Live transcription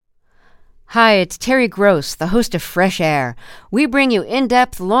Hi, it's Terry Gross, the host of Fresh Air. We bring you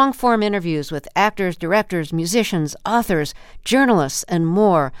in-depth, long-form interviews with actors, directors, musicians, authors, journalists, and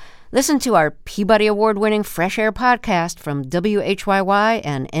more. Listen to our Peabody Award-winning Fresh Air podcast from WHYY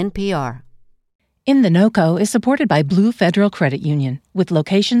and NPR. In the NoCo is supported by Blue Federal Credit Union, with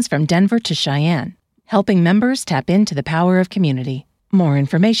locations from Denver to Cheyenne, helping members tap into the power of community. More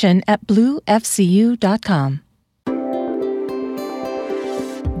information at bluefcu.com.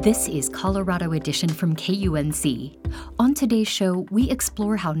 This is Colorado Edition from KUNC. On today's show, we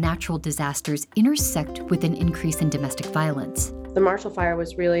explore how natural disasters intersect with an increase in domestic violence. The Marshall Fire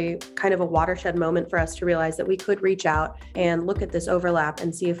was really kind of a watershed moment for us to realize that we could reach out and look at this overlap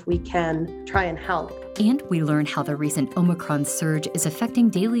and see if we can try and help. And we learn how the recent Omicron surge is affecting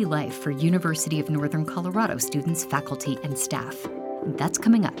daily life for University of Northern Colorado students, faculty, and staff. That's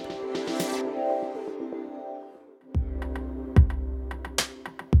coming up.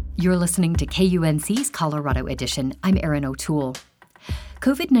 You're listening to KUNC's Colorado Edition. I'm Erin O'Toole.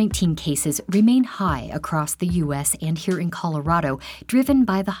 COVID-19 cases remain high across the U.S. and here in Colorado, driven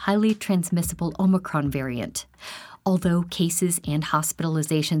by the highly transmissible Omicron variant. Although cases and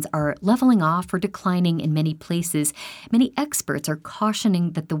hospitalizations are leveling off or declining in many places, many experts are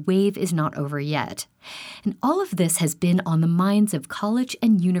cautioning that the wave is not over yet. And all of this has been on the minds of college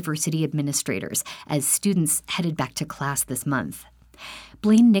and university administrators as students headed back to class this month.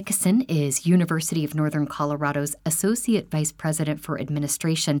 Blaine Nickerson is University of Northern Colorado's Associate Vice President for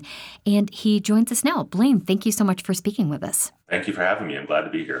Administration, and he joins us now. Blaine, thank you so much for speaking with us. Thank you for having me. I'm glad to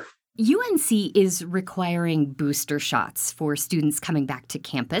be here. UNC is requiring booster shots for students coming back to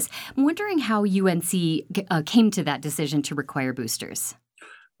campus. I'm wondering how UNC came to that decision to require boosters.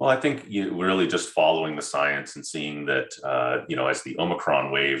 Well, I think we're really just following the science and seeing that, as the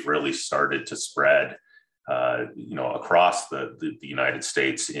Omicron wave really started to spread, across the United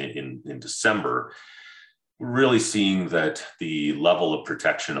States in December, really seeing that the level of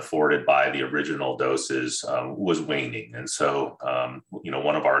protection afforded by the original doses was waning. And so,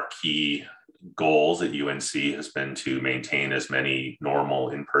 one of our key goals at UNC has been to maintain as many normal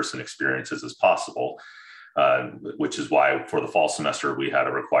in-person experiences as possible, which is why for the fall semester, we had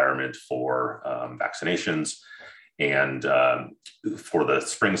a requirement for vaccinations. And for the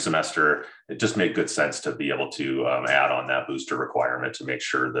spring semester, it just made good sense to be able to add on that booster requirement to make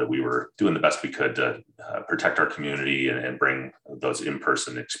sure that we were doing the best we could to protect our community and bring those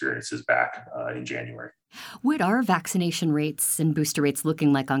in-person experiences back in January. What are vaccination rates and booster rates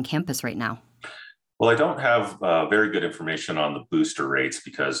looking like on campus right now? Well, I don't have very good information on the booster rates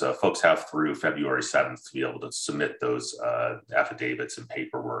because folks have through February 7th to be able to submit those affidavits and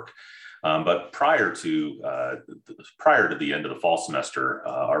paperwork. But prior to the end of the fall semester,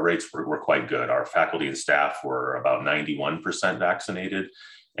 our rates were quite good. Our faculty and staff were about 91% vaccinated,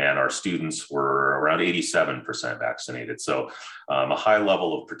 and our students were around 87% vaccinated. So a high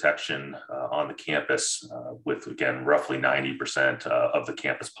level of protection on the campus with, again, roughly 90% of the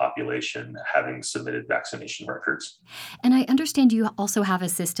campus population having submitted vaccination records. And I understand you also have a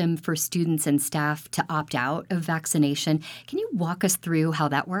system for students and staff to opt out of vaccination. Can you walk us through how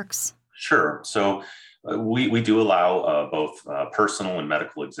that works? Sure. So we do allow both personal and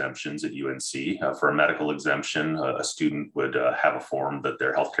medical exemptions at UNC. For a medical exemption, a student would have a form that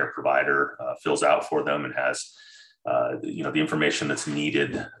their healthcare provider fills out for them and has the information that's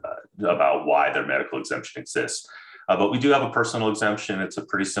needed about why their medical exemption exists. But we do have a personal exemption. It's a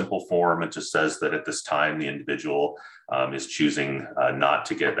pretty simple form. It just says that at this time, the individual is choosing not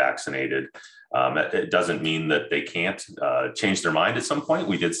to get vaccinated. It doesn't mean that they can't change their mind at some point.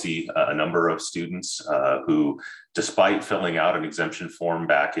 We did see a number of students who, despite filling out an exemption form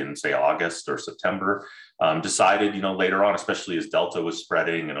back in, say, August or September, decided, later on, especially as Delta was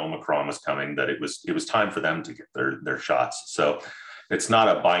spreading and Omicron was coming, that it was time for them to get their shots. So it's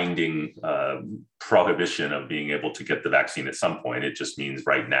not a binding prohibition of being able to get the vaccine at some point. It just means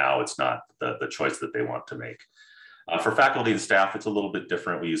right now it's not the choice that they want to make. For faculty and staff, it's a little bit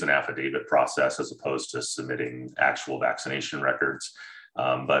different. We use an affidavit process as opposed to submitting actual vaccination records.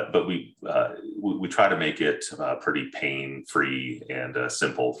 But we try to make it pretty pain-free and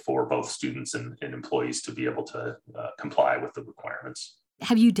simple for both students and employees to be able to comply with the requirements.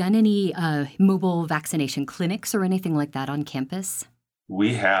 Have you done any mobile vaccination clinics or anything like that on campus?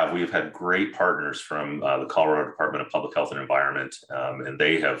 We've had great partners from the Colorado Department of Public Health and Environment, and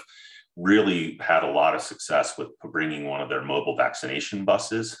they have really had a lot of success with bringing one of their mobile vaccination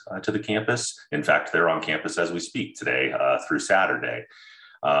buses to the campus. In fact, they're on campus as we speak today through Saturday.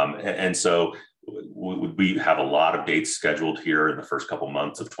 And so we have a lot of dates scheduled here in the first couple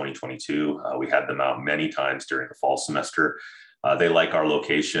months of 2022. We had them out many times during the fall semester. They like our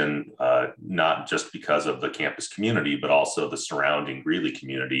location, not just because of the campus community, but also the surrounding Greeley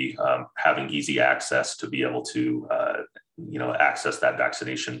community, having easy access to be able to, access that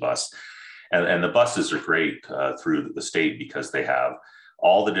vaccination bus. And the buses are great through the state because they have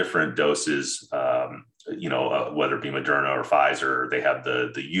all the different doses, whether it be Moderna or Pfizer. They have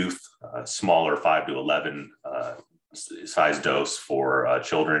the youth, smaller 5 to 11 size dose for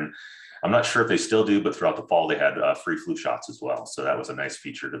children. I'm not sure if they still do, but throughout the fall, they had free flu shots as well. So that was a nice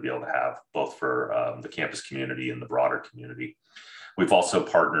feature to be able to have both for the campus community and the broader community. We've also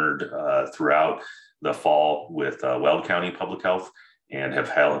partnered throughout the fall with Weld County Public Health and have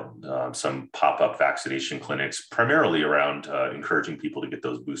held some pop-up vaccination clinics, primarily around encouraging people to get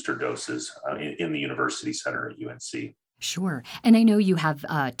those booster doses in the University Center at UNC. Sure. And I know you have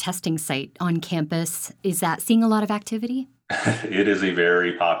a testing site on campus. Is that seeing a lot of activity? It is a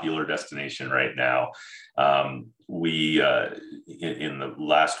very popular destination right now. We, in the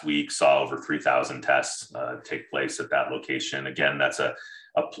last week, saw over 3,000 tests take place at that location. Again, that's a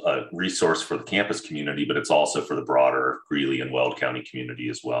resource for the campus community, but it's also for the broader Greeley and Weld County community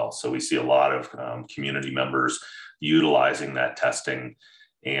as well. So we see a lot of community members utilizing that testing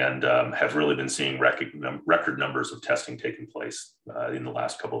and have really been seeing record numbers of testing taking place in the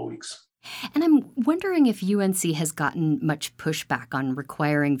last couple of weeks. And I'm wondering if UNC has gotten much pushback on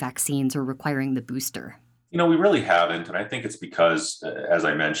requiring vaccines or requiring the booster. We really haven't. And I think it's because, as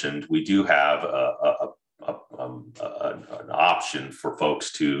I mentioned, we do have an option for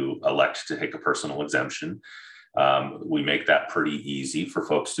folks to elect to take a personal exemption. We make that pretty easy for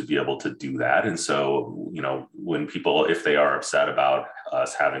folks to be able to do that. And so, when people, if they are upset about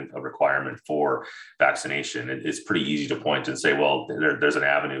us having a requirement for vaccination, it's pretty easy to point and say, well, there's an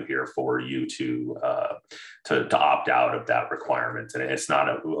avenue here for you to opt out of that requirement. And it's not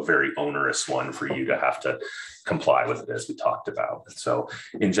a very onerous one for you to have to comply with it, as we talked about. So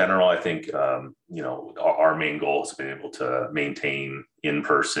in general, I think, our main goal has been able to maintain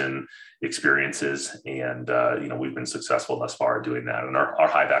in-person experiences. And, we've been successful thus far at doing that. And our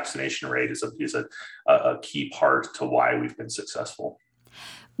high vaccination rate is a key part to why we've been successful.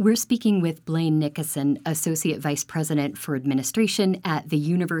 We're speaking with Blaine Nickerson, Associate Vice President for Administration at the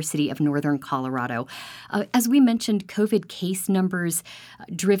University of Northern Colorado. As we mentioned, COVID case numbers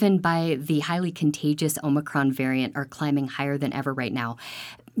driven by the highly contagious Omicron variant are climbing higher than ever right now.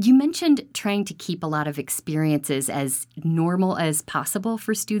 You mentioned trying to keep a lot of experiences as normal as possible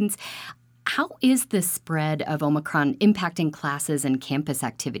for students. How is the spread of Omicron impacting classes and campus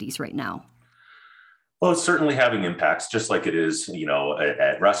activities right now? Well, it's certainly having impacts, just like it is,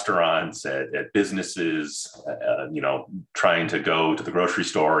 at restaurants, at businesses, trying to go to the grocery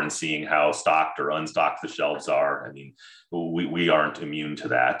store and seeing how stocked or unstocked the shelves are. I mean, we aren't immune to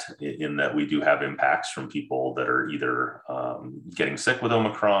that, in that we do have impacts from people that are either getting sick with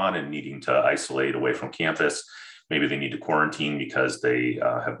Omicron and needing to isolate away from campus. Maybe they need to quarantine because they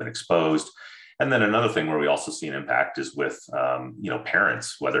have been exposed. And then another thing where we also see an impact is with,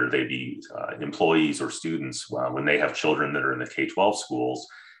 parents, whether they be employees or students, when they have children that are in the K-12 schools,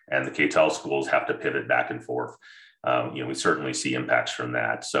 and the K-12 schools have to pivot back and forth. We certainly see impacts from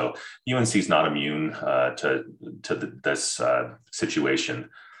that. So UNC is not immune to this situation.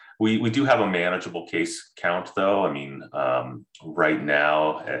 We do have a manageable case count, though. I mean, right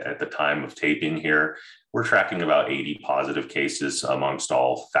now, at the time of taping here, we're tracking about 80 positive cases amongst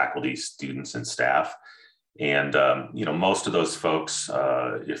all faculty, students, and staff. And, most of those folks,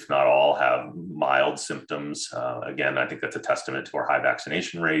 if not all, have mild symptoms. Again, I think that's a testament to our high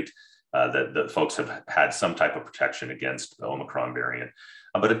vaccination rate, that folks have had some type of protection against the Omicron variant.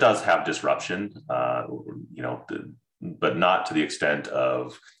 But it does have disruption, but not to the extent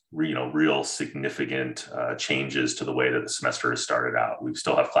of real significant changes to the way that the semester has started out. We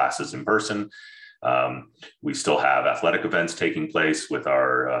still have classes in person. We still have athletic events taking place with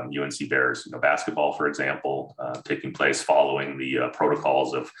our UNC Bears, basketball, for example, taking place following the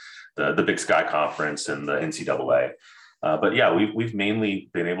protocols of the Big Sky Conference and the NCAA. But yeah, we've mainly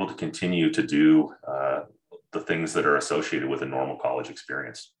been able to continue to do the things that are associated with a normal college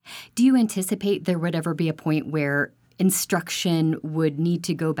experience. Do you anticipate there would ever be a point where instruction would need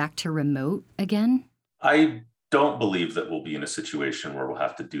to go back to remote again? I don't believe that we'll be in a situation where we'll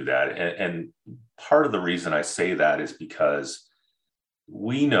have to do that. And part of the reason I say that is because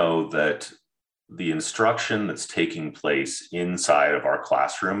we know that the instruction that's taking place inside of our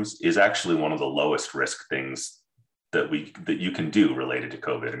classrooms is actually one of the lowest risk things that you can do related to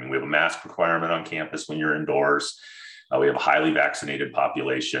COVID. I mean, we have a mask requirement on campus when you're indoors. We have a highly vaccinated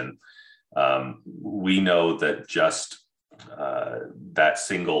population. We know that just that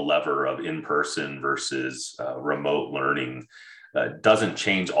single lever of in-person versus remote learning doesn't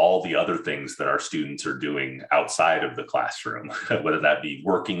change all the other things that our students are doing outside of the classroom, whether that be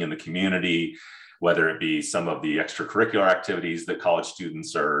working in the community, whether it be some of the extracurricular activities that college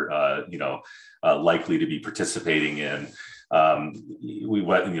students are, likely to be participating in.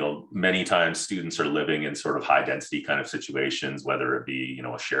 Many times students are living in sort of high density kind of situations, whether it be,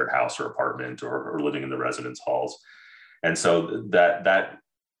 a shared house or apartment or living in the residence halls. And so that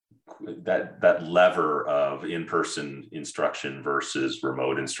lever of in-person instruction versus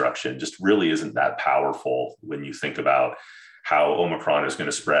remote instruction just really isn't that powerful when you think about how Omicron is going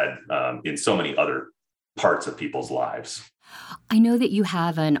to spread in so many other parts of people's lives. I know that you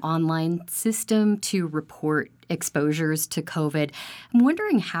have an online system to report exposures to COVID. I'm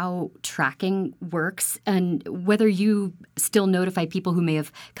wondering how tracking works and whether you still notify people who may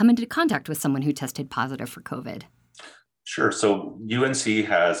have come into contact with someone who tested positive for COVID. Sure. So UNC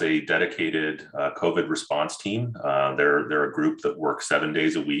has a dedicated COVID response team. They're a group that works 7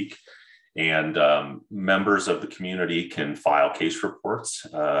 days a week. And members of the community can file case reports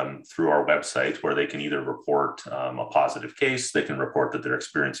through our website, where they can either report a positive case, they can report that they're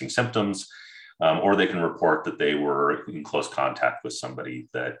experiencing symptoms, or they can report that they were in close contact with somebody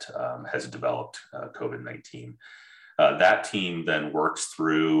that has developed COVID-19. That team then works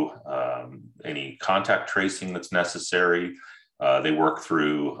through any contact tracing that's necessary. They work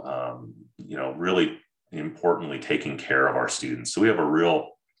through, really importantly, taking care of our students. So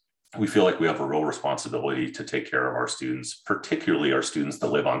we feel like we have a real responsibility to take care of our students, particularly our students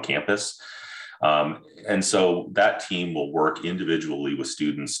that live on campus. And so that team will work individually with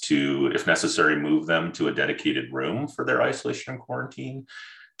students to, if necessary, move them to a dedicated room for their isolation and quarantine,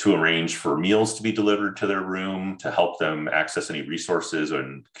 to arrange for meals to be delivered to their room, to help them access any resources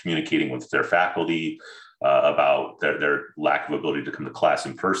and communicating with their faculty about their lack of ability to come to class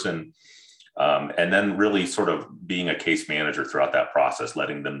in person. And then really sort of being a case manager throughout that process,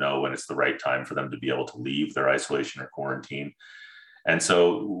 letting them know when it's the right time for them to be able to leave their isolation or quarantine. And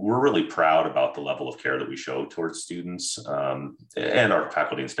so we're really proud about the level of care that we show towards students and our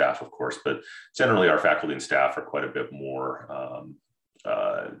faculty and staff, of course, but generally our faculty and staff are quite a bit more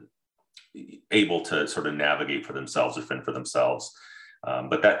able to sort of navigate for themselves or fend for themselves.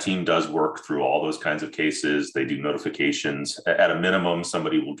 But that team does work through all those kinds of cases. They do notifications. At a minimum,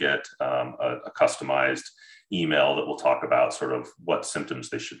 somebody will get a customized email that will talk about sort of what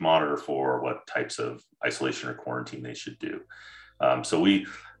symptoms they should monitor for, what types of isolation or quarantine they should do. So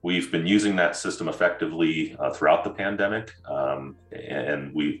we've been using that system effectively throughout the pandemic,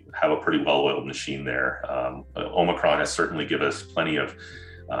 and we have a pretty well-oiled machine there. Omicron has certainly given us plenty of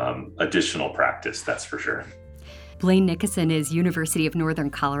additional practice, that's for sure. Blaine Nickerson is University of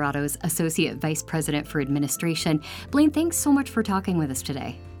Northern Colorado's Associate Vice President for Administration. Blaine, thanks so much for talking with us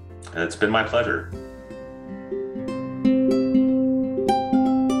today. It's been my pleasure.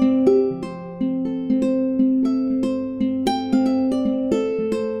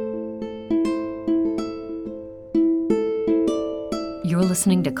 You're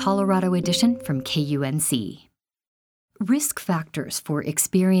listening to Colorado Edition from KUNC. Risk factors for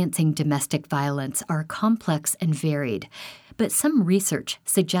experiencing domestic violence are complex and varied, but some research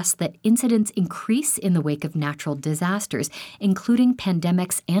suggests that incidents increase in the wake of natural disasters, including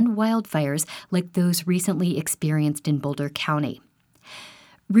pandemics and wildfires like those recently experienced in Boulder County.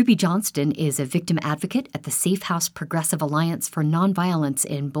 Ruby Johnston is a victim advocate at the Safe House Progressive Alliance for Nonviolence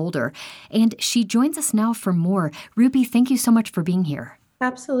in Boulder, and she joins us now for more. Ruby, thank you so much for being here.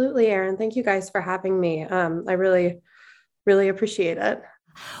 Absolutely, Erin. Thank you guys for having me. I really appreciate it.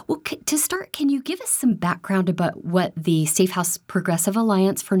 Well, to start, can you give us some background about what the Safe House Progressive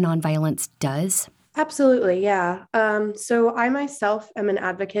Alliance for Nonviolence does? Absolutely, yeah. So I myself am an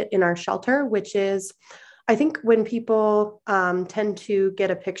advocate in our shelter, which is, I think when people tend to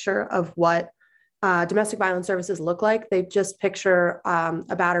get a picture of what domestic violence services look like, they just picture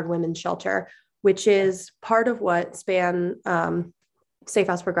a battered women's shelter, which is part of what SPAN, Safe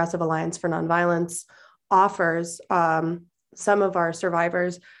House Progressive Alliance for Nonviolence, offers some of our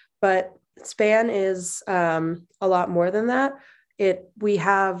survivors, but SPAN is a lot more than that. We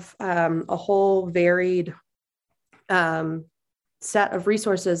have a whole varied set of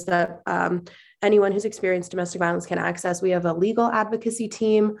resources that anyone who's experienced domestic violence can access. We have a legal advocacy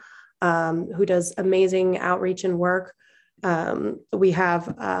team who does amazing outreach and work. We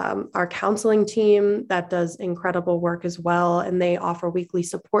have our counseling team that does incredible work as well, and they offer weekly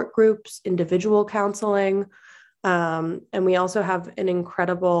support groups, individual counseling. And we also have an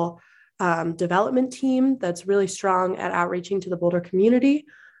incredible development team that's really strong at outreaching to the Boulder community.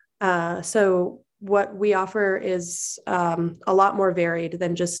 So what we offer is a lot more varied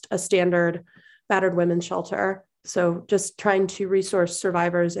than just a standard battered women's shelter. So just trying to resource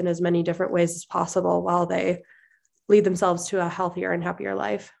survivors in as many different ways as possible while they lead themselves to a healthier and happier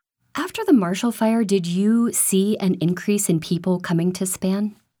life. After the Marshall Fire, did you see an increase in people coming to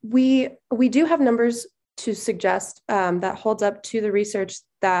SPAN? We do have numbers to suggest that holds up to the research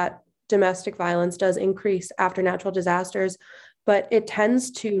that domestic violence does increase after natural disasters, but it tends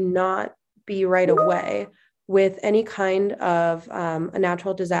to not be right away. With any kind of a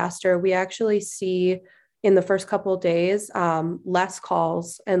natural disaster, we actually see in the first couple of days less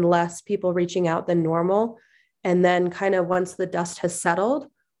calls and less people reaching out than normal. And then kind of once the dust has settled,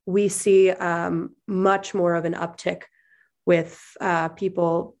 we see much more of an uptick with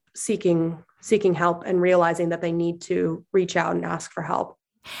people seeking help and realizing that they need to reach out and ask for help.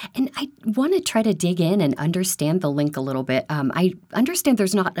 And I want to try to dig in and understand the link a little bit. I understand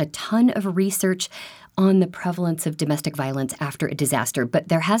there's not a ton of research on the prevalence of domestic violence after a disaster, but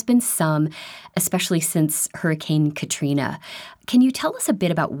there has been some, especially since Hurricane Katrina. Can you tell us a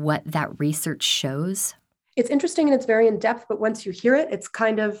bit about what that research shows? It's interesting and it's very in-depth, but once you hear it, it's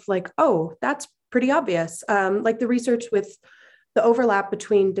kind of like, oh, that's pretty obvious. Like the research with the overlap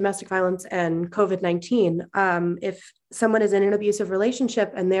between domestic violence and COVID-19. If someone is in an abusive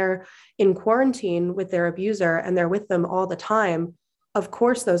relationship and they're in quarantine with their abuser and they're with them all the time, of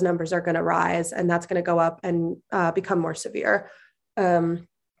course, those numbers are going to rise and that's going to go up and become more severe,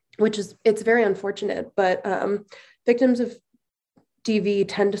 it's very unfortunate. But victims of DV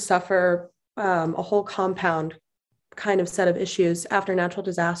tend to suffer a whole compound kind of set of issues after natural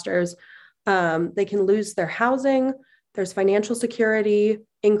disasters. They can lose their housing. There's financial security,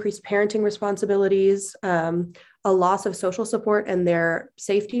 increased parenting responsibilities, a loss of social support and their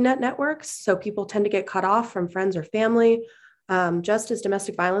safety net networks. So people tend to get cut off from friends or family. Just as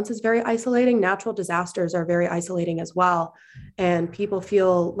domestic violence is very isolating, natural disasters are very isolating as well. And people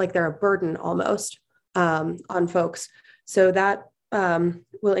feel like they're a burden almost on folks. So that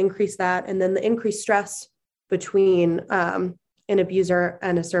will increase that. And then the increased stress between an abuser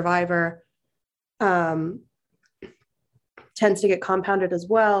and a survivor tends to get compounded as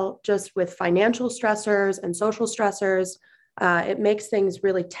well, just with financial stressors and social stressors. It makes things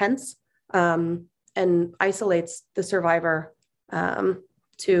really tense and isolates the survivor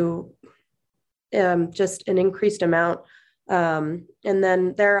to just an increased amount. And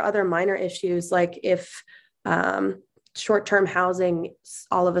then there are other minor issues, like if short-term housing,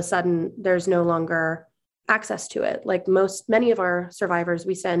 all of a sudden, there's no longer access to it. Like many of our survivors,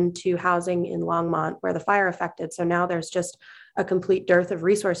 we send to housing in Longmont where the fire affected. So now there's just a complete dearth of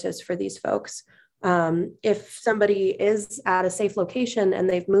resources for these folks. If somebody is at a safe location and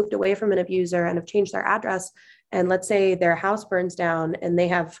they've moved away from an abuser and have changed their address, and let's say their house burns down and they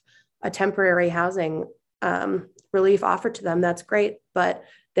have a temporary housing relief offered to them, that's great. But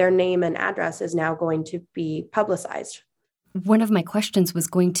their name and address is now going to be publicized. One of my questions was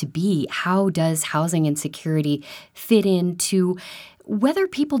going to be, how does housing insecurity fit into whether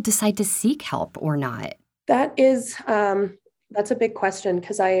people decide to seek help or not? That's a big question,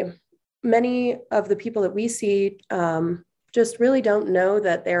 because many of the people that we see just really don't know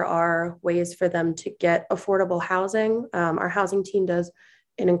that there are ways for them to get affordable housing. Our housing team does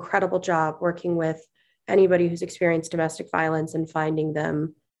an incredible job working with anybody who's experienced domestic violence and finding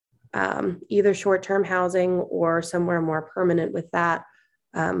them either short-term housing or somewhere more permanent with that.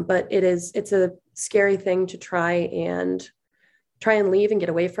 But it's a scary thing to try and leave and get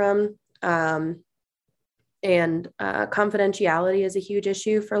away from. And confidentiality is a huge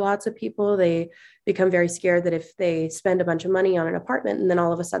issue for lots of people. They become very scared that if they spend a bunch of money on an apartment and then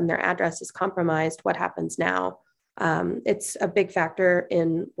all of a sudden their address is compromised, what happens now? It's a big factor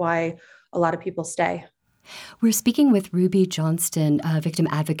in why a lot of people stay. We're speaking with Ruby Johnston, a victim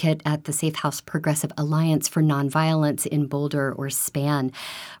advocate at the Safe House Progressive Alliance for Nonviolence in Boulder, or SPAN.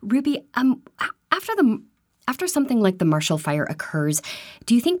 Ruby, after something like the Marshall Fire occurs,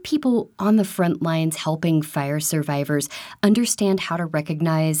 do you think people on the front lines helping fire survivors understand how to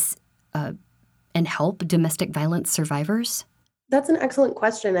recognize and help domestic violence survivors? That's an excellent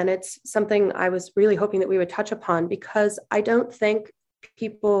question, and it's something I was really hoping that we would touch upon, because I don't think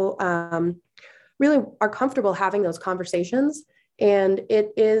people really are comfortable having those conversations. And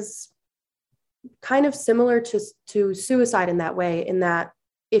it is kind of similar to suicide in that way, in that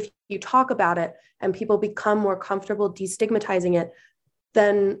if you talk about it and people become more comfortable destigmatizing it,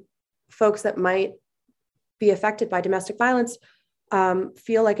 then folks that might be affected by domestic violence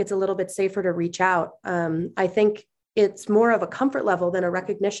feel like it's a little bit safer to reach out. I think it's more of a comfort level than a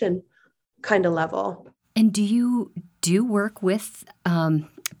recognition kind of level. And do you work with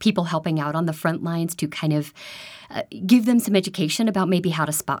people helping out on the front lines to kind of give them some education about maybe how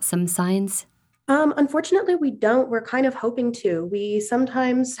to spot some signs? Unfortunately, we don't. We're kind of hoping to. We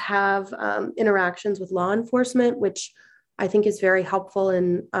sometimes have interactions with law enforcement, which I think is very helpful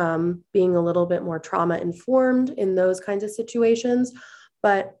in being a little bit more trauma informed in those kinds of situations.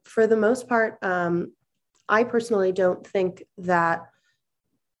 But for the most part, I personally don't think that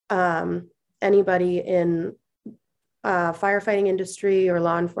anybody in firefighting industry or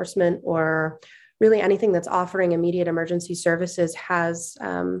law enforcement or really anything that's offering immediate emergency services has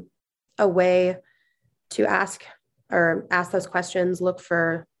a way to ask those questions, look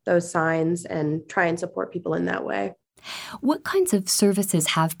for those signs, and try and support people in that way. What kinds of services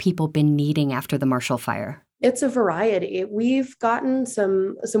have people been needing after the Marshall Fire? It's a variety. We've gotten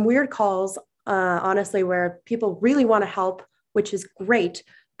some weird calls, honestly, where people really want to help, which is great,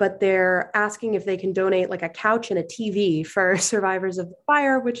 but they're asking if they can donate like a couch and a TV for survivors of the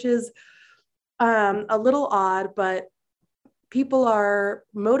fire, which is a little odd, but people are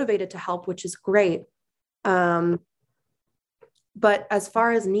motivated to help, which is great. But as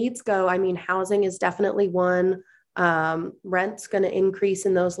far as needs go, I mean, housing is definitely one. Rent's going to increase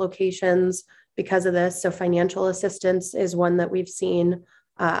in those locations because of this. So financial assistance is one that we've seen.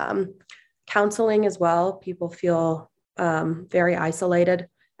 Counseling as well. People feel very isolated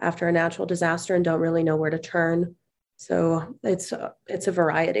after a natural disaster and don't really know where to turn. So it's a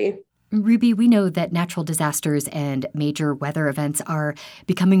variety. Ruby, we know that natural disasters and major weather events are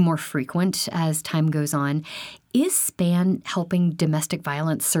becoming more frequent as time goes on. Is SPAN helping domestic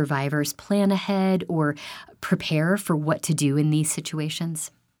violence survivors plan ahead or prepare for what to do in these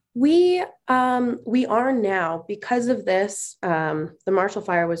situations? We are now, because of this. The Marshall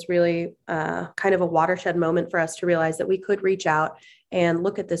Fire was really kind of a watershed moment for us to realize that we could reach out and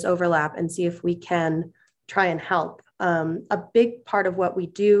look at this overlap and see if we can try and help. A big part of what we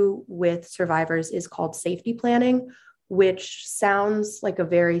do with survivors is called safety planning, which sounds like a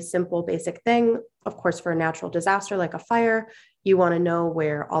very simple, basic thing. Of course, for a natural disaster like a fire, you want to know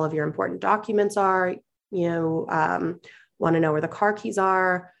where all of your important documents are. You want to know where the car keys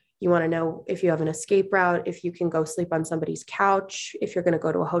are. You want to know if you have an escape route, if you can go sleep on somebody's couch, if you're going to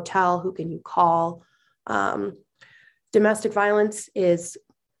go to a hotel, who can you call? Domestic violence is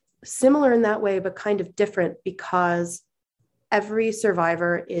similar in that way, but kind of different because every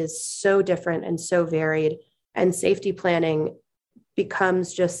survivor is so different and so varied, and safety planning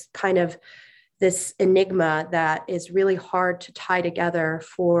becomes just kind of this enigma that is really hard to tie together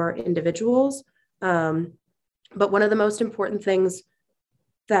for individuals. But one of the most important things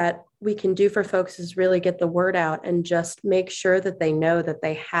that we can do for folks is really get the word out and just make sure that they know that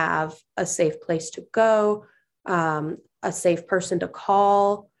they have a safe place to go, a safe person to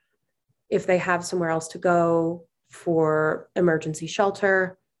call, if they have somewhere else to go for emergency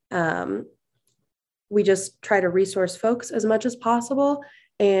shelter. We just try to resource folks as much as possible.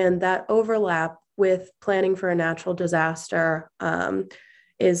 And that overlap with planning for a natural disaster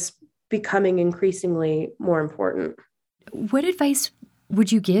is becoming increasingly more important. What advice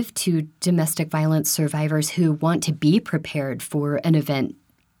would you give to domestic violence survivors who want to be prepared for an event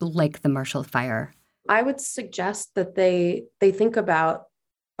like the Marshall Fire? I would suggest that they think about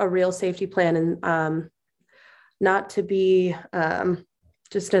a real safety plan, and not to be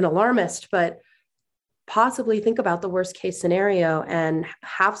just an alarmist, but possibly think about the worst case scenario and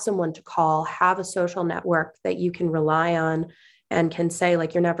have someone to call, have a social network that you can rely on and can say,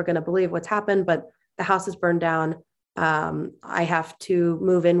 like, you're never going to believe what's happened, but the house is burned down. I have to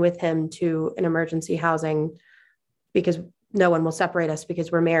move in with him to an emergency housing because no one will separate us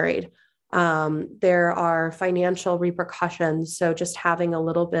because we're married. There are financial repercussions. So just having a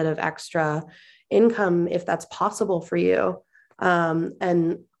little bit of extra income, if that's possible for you,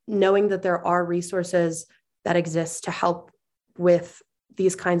 and knowing that there are resources that exist to help with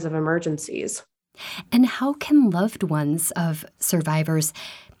these kinds of emergencies. And how can loved ones of survivors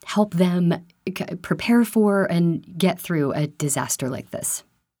help them prepare for and get through a disaster like this?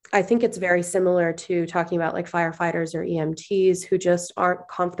 I think it's very similar to talking about like firefighters or EMTs who just aren't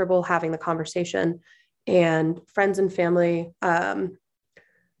comfortable having the conversation, and friends and family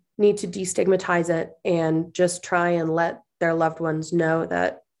need to destigmatize it and just try and let their loved ones know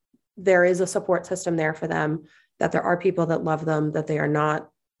that there is a support system there for them, that there are people that love them, that they are not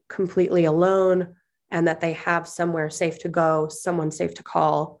completely alone, and that they have somewhere safe to go, someone safe to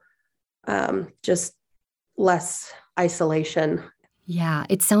call, just less isolation. Yeah,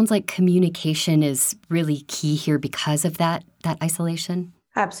 it sounds like communication is really key here because of that isolation.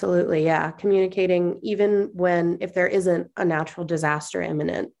 Absolutely, yeah. Communicating, even if there isn't a natural disaster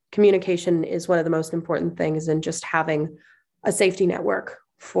imminent, communication is one of the most important things, and just having a safety network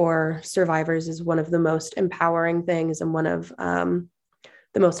for survivors is one of the most empowering things and one of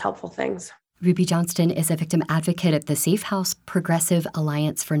the most helpful things. Ruby Johnston is a victim advocate at the Safe House Progressive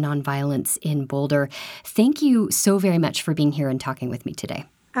Alliance for Nonviolence in Boulder. Thank you so very much for being here and talking with me today.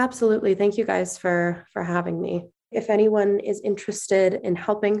 Absolutely. Thank you guys for having me. If anyone is interested in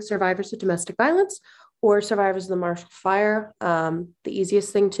helping survivors of domestic violence or survivors of the Marshall Fire, the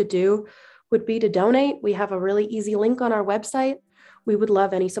easiest thing to do would be to donate. We have a really easy link on our website. We would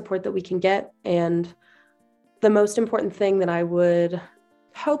love any support that we can get. And the most important thing that I would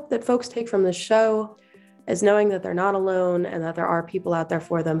hope that folks take from this show is knowing that they're not alone and that there are people out there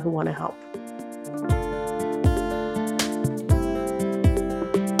for them who want to help.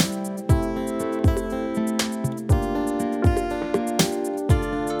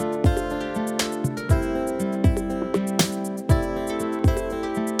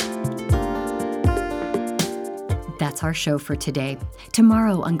 That's our show for today.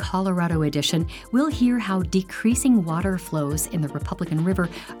 Tomorrow on Colorado Edition, we'll hear how decreasing water flows in the Republican River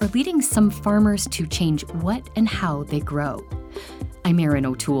are leading some farmers to change what and how they grow. I'm Erin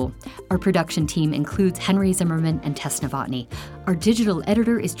O'Toole. Our production team includes Henry Zimmerman and Tess Novotny. Our digital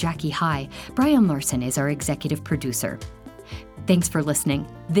editor is Jackie High. Brian Larson is our executive producer. Thanks for listening.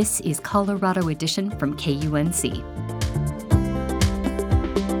 This is Colorado Edition from KUNC.